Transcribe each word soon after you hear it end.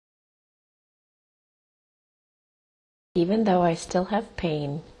Even though I still have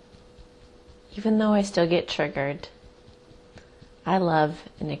pain, even though I still get triggered, I love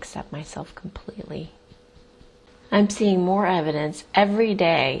and accept myself completely. I'm seeing more evidence every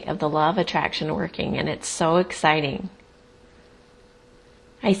day of the law of attraction working, and it's so exciting.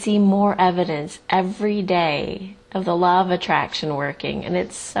 I see more evidence every day of the law of attraction working, and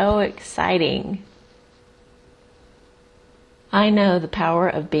it's so exciting. I know the power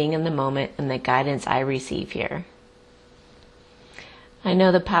of being in the moment and the guidance I receive here. I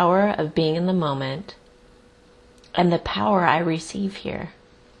know the power of being in the moment and the power I receive here.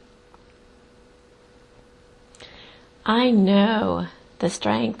 I know the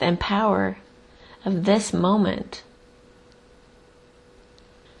strength and power of this moment.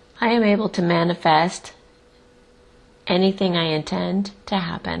 I am able to manifest anything I intend to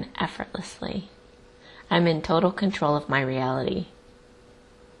happen effortlessly. I'm in total control of my reality.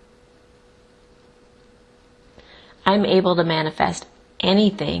 I'm able to manifest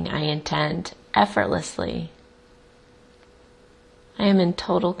anything I intend effortlessly. I am in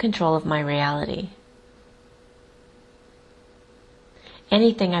total control of my reality.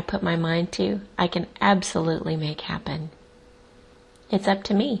 Anything I put my mind to, I can absolutely make happen. It's up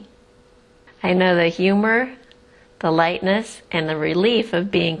to me. I know the humor, the lightness, and the relief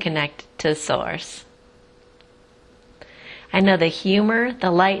of being connected to Source. I know the humor, the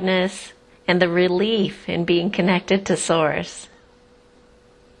lightness, and the relief in being connected to Source.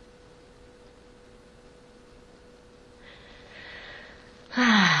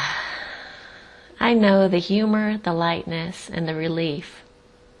 I know the humor, the lightness, and the relief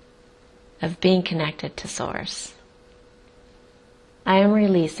of being connected to Source. I am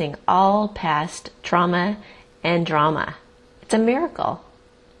releasing all past trauma and drama. It's a miracle.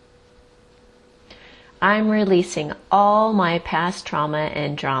 I'm releasing all my past trauma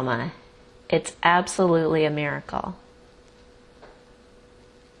and drama. It's absolutely a miracle.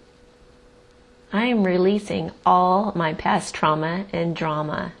 I am releasing all my past trauma and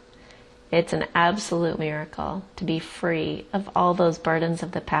drama. It's an absolute miracle to be free of all those burdens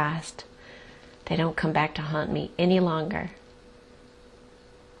of the past. They don't come back to haunt me any longer.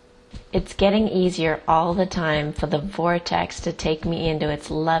 It's getting easier all the time for the vortex to take me into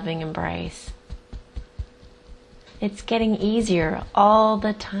its loving embrace. It's getting easier all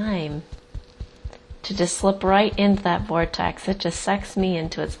the time to just slip right into that vortex. It just sucks me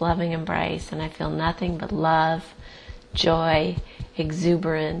into its loving embrace, and I feel nothing but love, joy,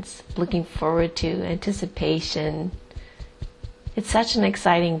 exuberance, looking forward to, anticipation. It's such an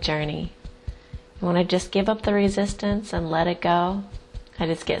exciting journey. And when I just give up the resistance and let it go, I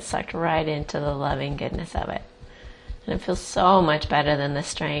just get sucked right into the loving goodness of it. And it feels so much better than the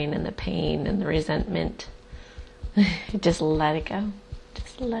strain and the pain and the resentment. Just let it go.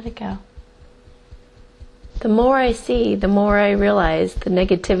 Just let it go. The more I see, the more I realize the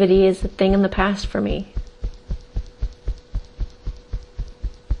negativity is a thing in the past for me.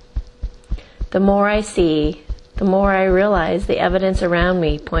 The more I see, the more I realize the evidence around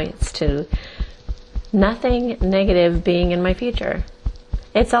me points to nothing negative being in my future.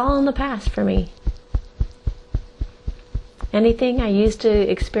 It's all in the past for me. Anything I used to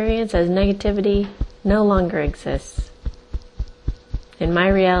experience as negativity no longer exists. In my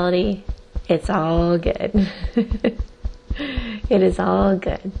reality, it's all good. It is all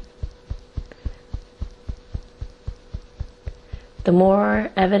good. The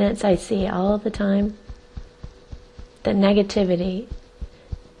more evidence I see all the time that negativity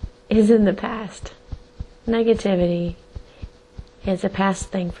is in the past. Negativity is a past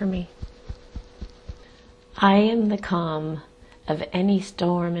thing for me. I am the calm of any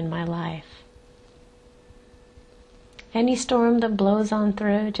storm in my life. Any storm that blows on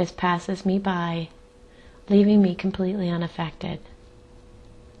through just passes me by, leaving me completely unaffected.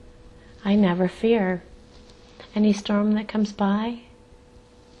 I never fear. Any storm that comes by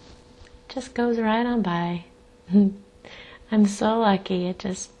just goes right on by. I'm so lucky it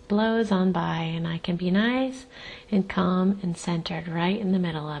just blows on by, and I can be nice and calm and centered right in the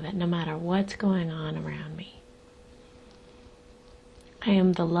middle of it, no matter what's going on around me. I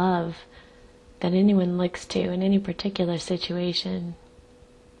am the love that anyone looks to in any particular situation.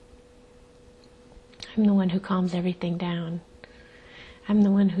 I'm the one who calms everything down. I'm the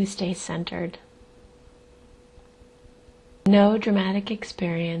one who stays centered. No dramatic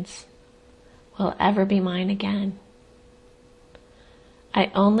experience will ever be mine again.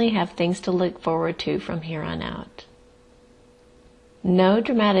 I only have things to look forward to from here on out. No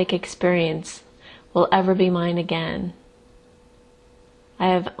dramatic experience will ever be mine again. I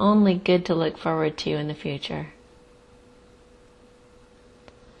have only good to look forward to in the future.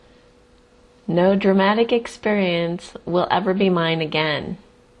 No dramatic experience will ever be mine again.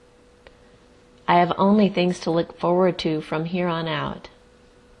 I have only things to look forward to from here on out.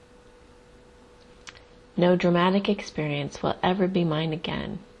 No dramatic experience will ever be mine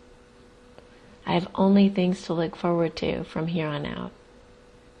again. I have only things to look forward to from here on out.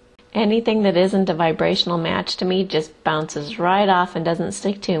 Anything that isn't a vibrational match to me just bounces right off and doesn't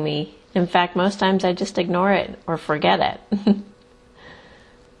stick to me. In fact, most times I just ignore it or forget it.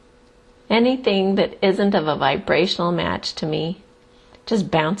 Anything that isn't of a vibrational match to me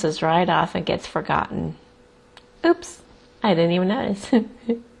just bounces right off and gets forgotten. Oops, I didn't even notice.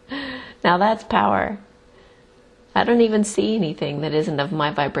 Now that's power. I don't even see anything that isn't of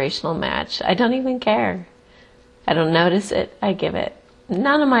my vibrational match. I don't even care. I don't notice it. I give it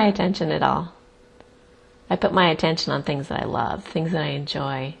none of my attention at all. I put my attention on things that I love, things that I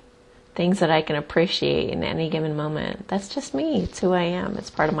enjoy, things that I can appreciate in any given moment. That's just me. It's who I am. It's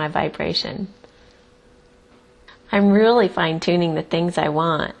part of my vibration. I'm really fine-tuning the things I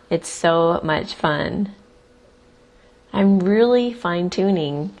want. It's so much fun. I'm really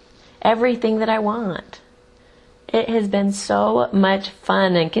fine-tuning everything that I want. It has been so much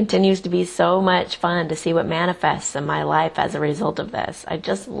fun and continues to be so much fun to see what manifests in my life as a result of this. I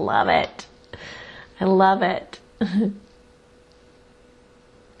just love it. I love it.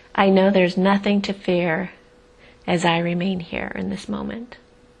 I know there's nothing to fear as I remain here in this moment.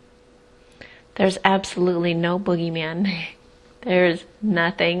 There's absolutely no boogeyman. There's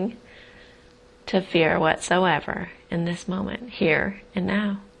nothing to fear whatsoever in this moment, here and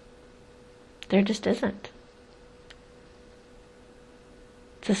now. There just isn't.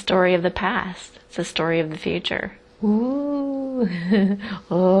 It's a story of the past. It's a story of the future. Ooh.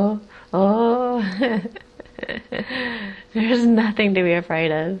 oh. There's nothing to be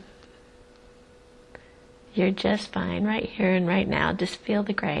afraid of. You're just fine right here and right now. Just feel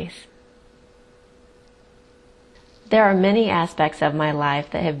the grace. There are many aspects of my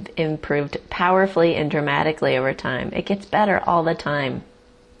life that have improved powerfully and dramatically over time. It gets better all the time.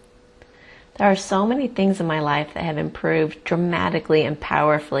 There are so many things in my life that have improved dramatically and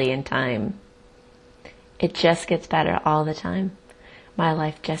powerfully in time. It just gets better all the time. My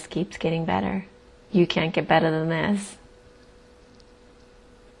life just keeps getting better. You can't get better than this.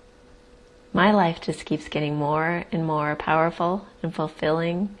 My life just keeps getting more and more powerful and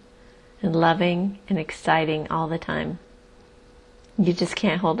fulfilling and loving and exciting all the time. You just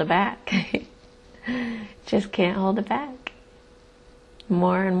can't hold it back. Just can't hold it back.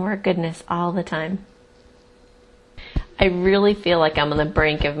 More and more goodness all the time. I really feel like I'm on the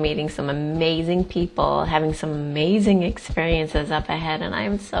brink of meeting some amazing people, having some amazing experiences up ahead, and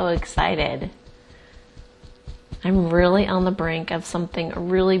I'm so excited. I'm really on the brink of something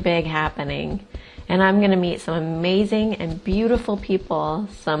really big happening, and I'm going to meet some amazing and beautiful people,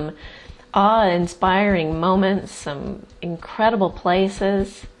 some awe-inspiring moments, some incredible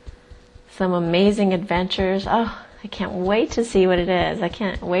places, some amazing adventures. Oh, I can't wait to see what it is. I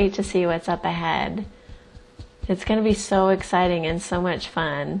can't wait to see what's up ahead. It's going to be so exciting and so much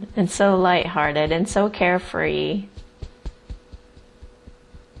fun and so lighthearted and so carefree.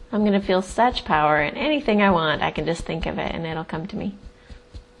 I'm going to feel such power, and anything I want, I can just think of it and it'll come to me.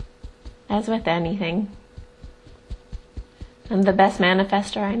 As with anything, I'm the best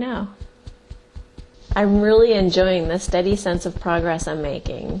manifester I know. I'm really enjoying the steady sense of progress I'm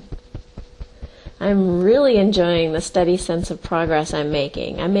making. I'm really enjoying the steady sense of progress I'm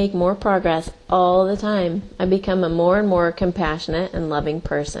making. I make more progress all the time. I become a more and more compassionate and loving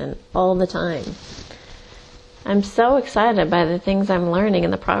person all the time. I'm so excited by the things I'm learning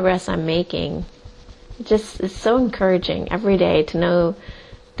and the progress I'm making. It's so encouraging every day to know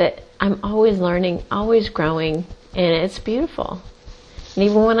that I'm always learning, always growing, and it's beautiful. And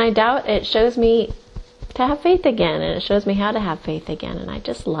even when I doubt, it shows me to have faith again, and it shows me how to have faith again, and I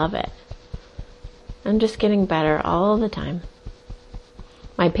just love it. I'm just getting better all the time.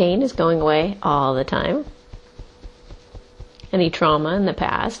 My pain is going away all the time. Any trauma in the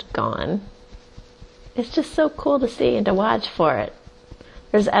past, gone. It's just so cool to see and to watch for it.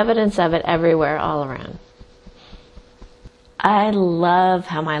 There's evidence of it everywhere, all around. I love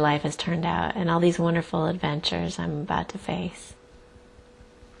how my life has turned out and all these wonderful adventures I'm about to face.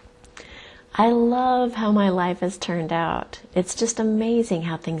 I love how my life has turned out. It's just amazing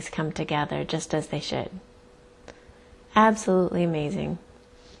how things come together just as they should. Absolutely amazing.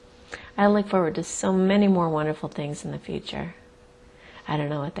 I look forward to so many more wonderful things in the future. I don't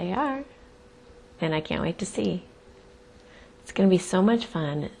know what they are, and I can't wait to see. It's going to be so much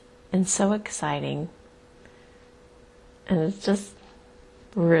fun and so exciting, and it's just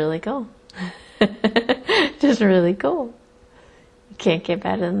really cool. Just really cool. You can't get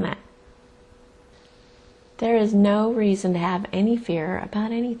better than that. There is no reason to have any fear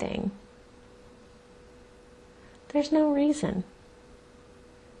about anything. There's no reason.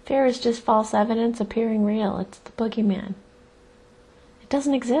 Fear is just false evidence appearing real. It's the boogeyman. It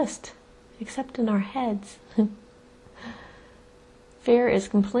doesn't exist, except in our heads. Fear is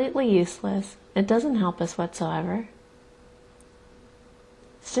completely useless. It doesn't help us whatsoever.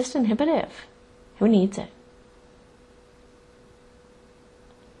 It's just inhibitive. Who needs it?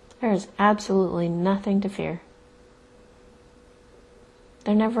 There is absolutely nothing to fear.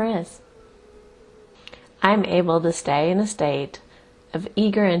 There never is. I'm able to stay in a state of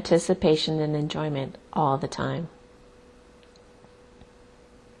eager anticipation and enjoyment all the time.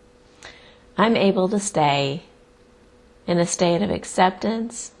 I'm able to stay in a state of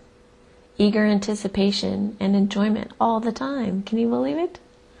acceptance, eager anticipation, and enjoyment all the time. Can you believe it?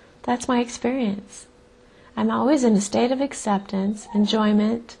 That's my experience. I'm always in a state of acceptance,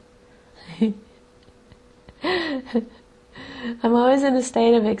 enjoyment. I'm always in a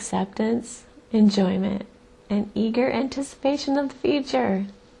state of acceptance, enjoyment, and eager anticipation of the future.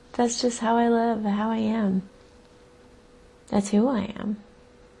 That's just how I live, how I am. That's who I am.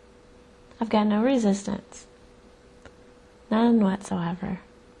 I've got no resistance. None whatsoever.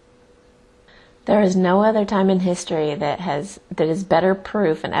 There is no other time in history that is better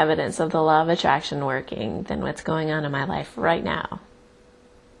proof and evidence of the law of attraction working than what's going on in my life right now.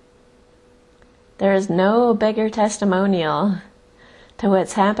 There is no bigger testimonial to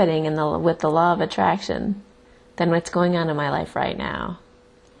what's happening with the law of attraction than what's going on in my life right now.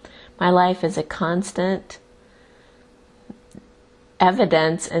 My life is a constant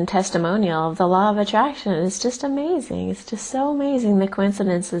evidence and testimonial of the law of attraction. It's just amazing. It's just so amazing, the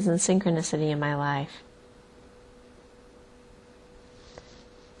coincidences and synchronicity in my life.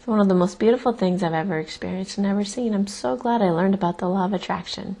 It's one of the most beautiful things I've ever experienced and ever seen. I'm so glad I learned about the law of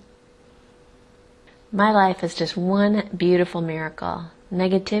attraction. My life is just one beautiful miracle.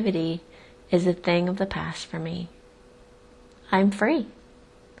 Negativity is a thing of the past for me. I'm free.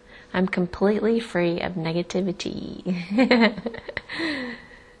 I'm completely free of negativity.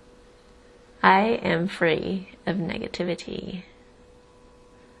 I am free of negativity.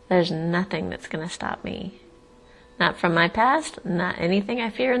 There's nothing that's going to stop me. Not from my past, not anything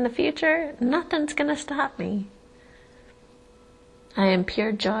I fear in the future. Nothing's going to stop me. I am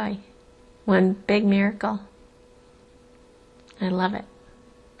pure joy. One big miracle. I love it.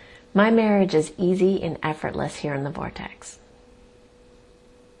 My marriage is easy and effortless here in the Vortex.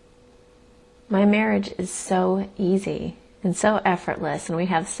 My marriage is so easy and so effortless, and we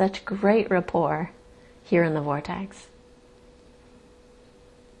have such great rapport here in the Vortex.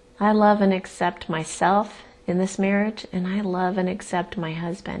 I love and accept myself in this marriage, and I love and accept my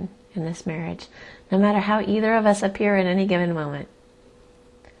husband in this marriage, no matter how either of us appear at any given moment.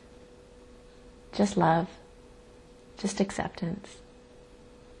 Just love, just acceptance,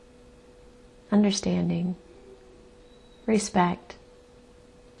 understanding, respect.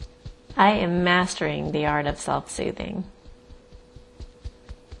 I am mastering the art of self-soothing.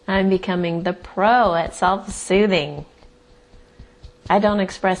 I'm becoming the pro at self-soothing. I don't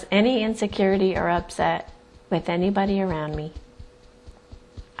express any insecurity or upset with anybody around me.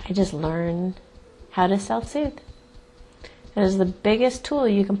 I just learn how to self-soothe. It is the biggest tool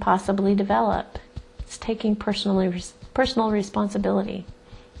you can possibly develop. It's taking personal responsibility.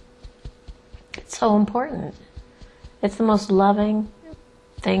 It's so important. It's the most loving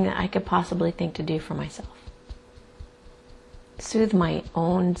thing that I could possibly think to do for myself. Soothe my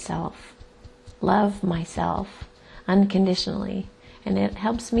own self. Love myself unconditionally. And it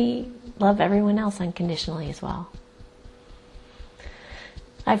helps me love everyone else unconditionally as well.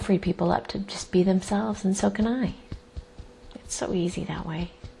 I free people up to just be themselves, and so can I. It's so easy that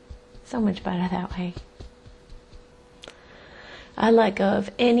way. So much better that way. I let go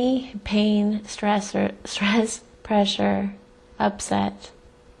of any pain, stress, pressure, upset,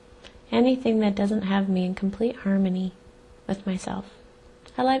 anything that doesn't have me in complete harmony with myself.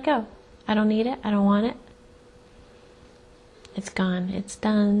 I let go. I don't need it. I don't want it. It's gone. It's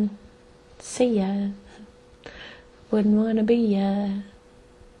done. See ya. Wouldn't want to be ya.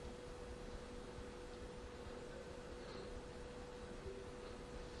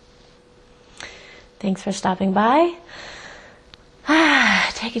 Thanks for stopping by.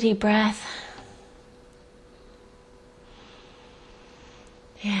 Take a deep breath.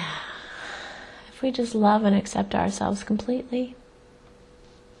 Yeah. If we just love and accept ourselves completely,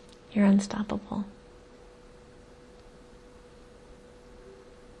 you're unstoppable.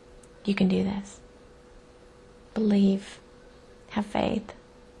 You can do this. Believe. Have faith.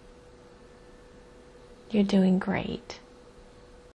 You're doing great.